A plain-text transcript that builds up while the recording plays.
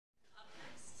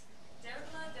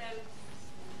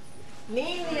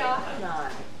Leanon.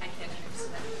 I can't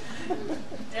understand.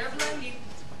 Dervila,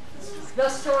 The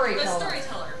storyteller. the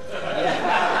storyteller.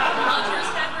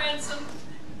 Ottar's head ransom.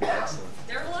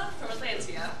 Dervila from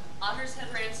Atlantia. Ottar's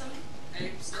head ransom.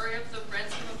 A story of the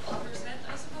ransom of Ottar's head,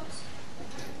 I suppose.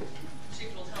 She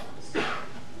will tell us.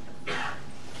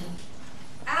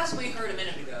 As we heard a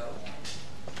minute ago,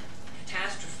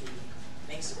 catastrophe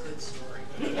makes a good story.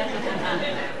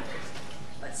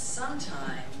 But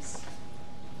sometimes,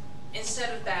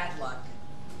 instead of bad luck,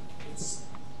 it's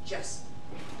just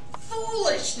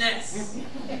foolishness.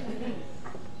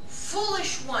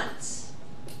 Foolish once,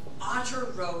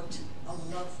 Ottar wrote a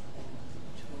love poem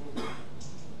to a woman.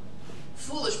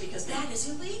 Foolish because that is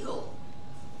illegal.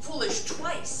 Foolish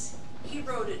twice. He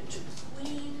wrote it to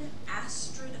Queen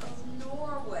Astrid of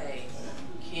Norway,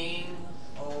 King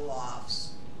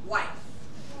Olaf's wife.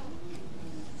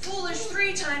 Foolish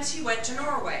 3 times he went to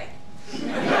Norway.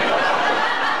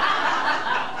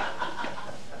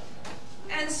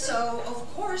 And so, of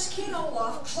course, King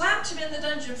Olaf clapped him in the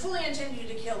dungeon, fully intending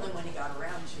to kill him when he got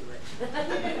around to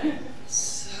it.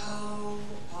 So,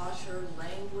 Ottar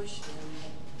languished in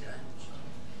the dungeon.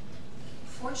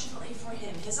 Fortunately for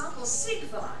him, his uncle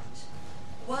Sigvard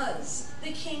was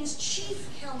the king's chief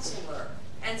counselor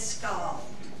and skald.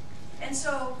 And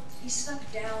so, he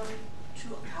snuck down to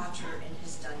Ottar in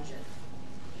his dungeon.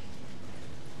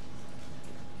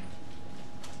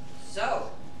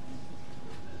 So,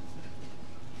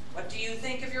 what do you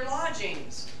think of your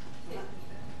lodgings?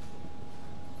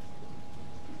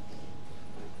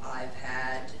 I've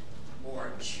had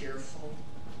more cheerful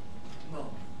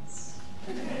moments.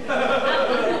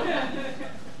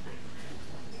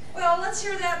 Well, let's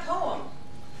hear that poem.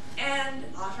 And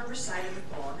Ottar recited the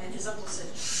poem, and his uncle said,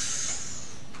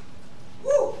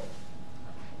 "Whew,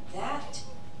 that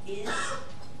is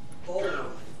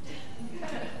bold.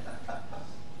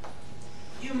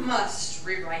 You must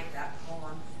rewrite that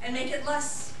poem and make it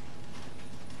less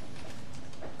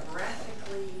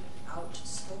graphically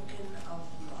outspoken of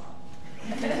love.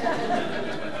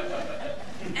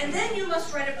 And then you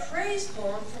must write a praise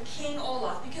poem for King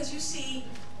Olaf, because you see,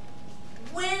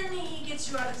 when he gets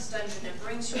you out of this dungeon and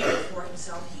brings you before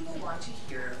himself, he will want to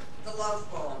hear the love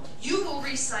poem. You will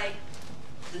recite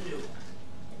the new one.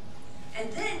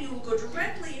 And then you will go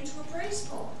directly into a praise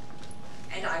poem.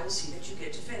 And I will see that you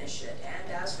get to finish it.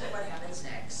 And as for what happens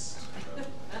next,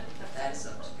 that is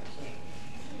up to the king."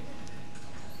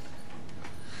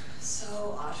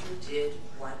 So Ottar did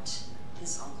what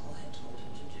his uncle had told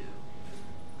him to do.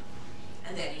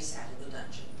 And then he sat in the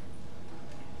dungeon.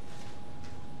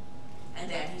 And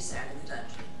then he sat in the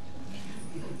dungeon.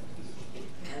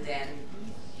 And then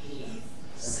he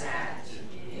sat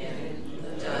in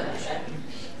the dungeon.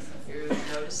 You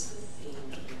notice the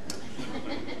theme here.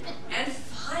 And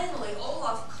finally,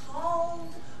 Olaf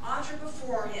called Ottar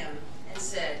before him and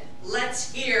said,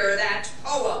 "Let's hear that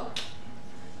poem."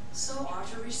 So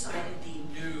Ottar recited the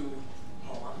new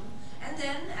poem, and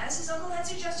then, as his uncle had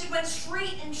suggested, went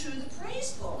straight into the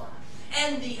praise poem.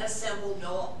 And the assembled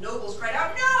nobles cried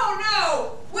out, "No,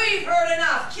 no, we've heard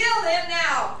enough, kill him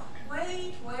now."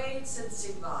 "Wait, wait," said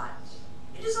Sigvard.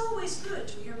 "It is always good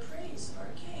to hear praise of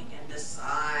our king, and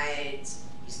besides,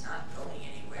 he's not going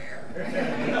anywhere."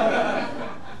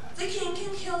 "The king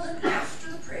can kill him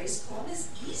after the praise poem as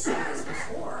easily as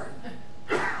before."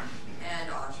 And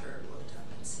Ottar looked up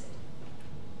and said,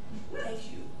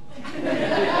 "Thank you."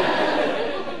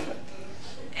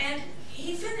 And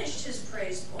he finished his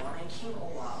praise poem, and King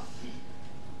Olaf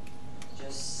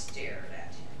just stared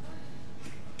at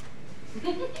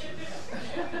him.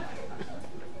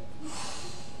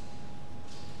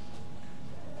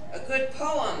 A good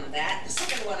poem, that. The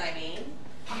second one, I mean.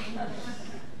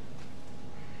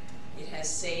 It has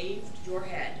saved your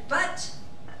head. But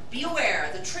be aware,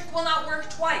 the trick will not work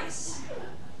twice.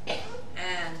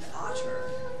 And Ottar,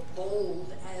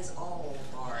 bold as all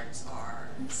bards are,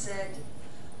 said,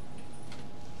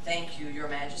 "Thank you, your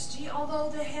majesty, although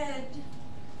the head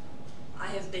I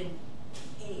have been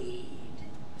paid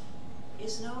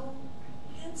is no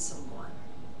handsome one."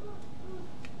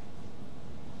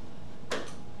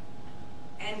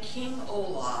 And King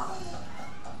Olaf,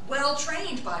 well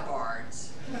trained by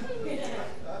bards,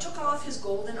 took off his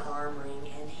golden arm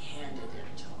ring and handed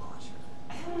it to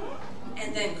Ottar.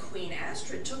 And then Queen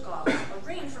Astrid took off a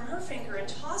ring from her finger and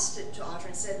tossed it to Ottar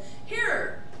and said,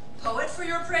 "Here, poet, for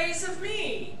your praise of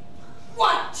me."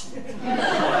 "What?"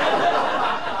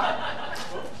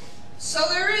 "So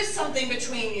there is something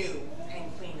between you."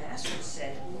 And Queen Astrid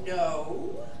said,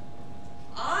 "No.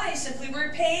 I simply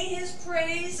repay his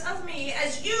praise of me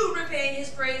as you repay his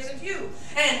praise of you."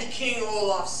 And King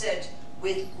Olaf said,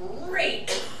 with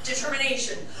great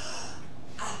determination.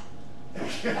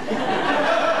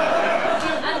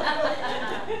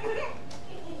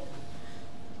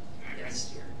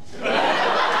 Yes, dear.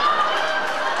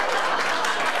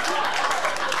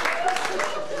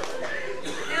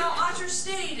 Now, Ottar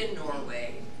stayed in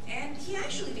Norway, and he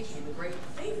actually became a great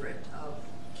favorite of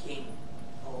King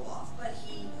Olaf, but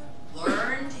he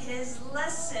learned his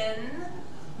lesson.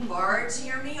 Bards,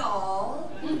 hear me all.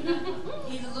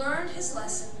 He learned his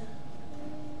lesson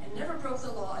and never broke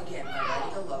the law again by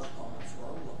writing a love poem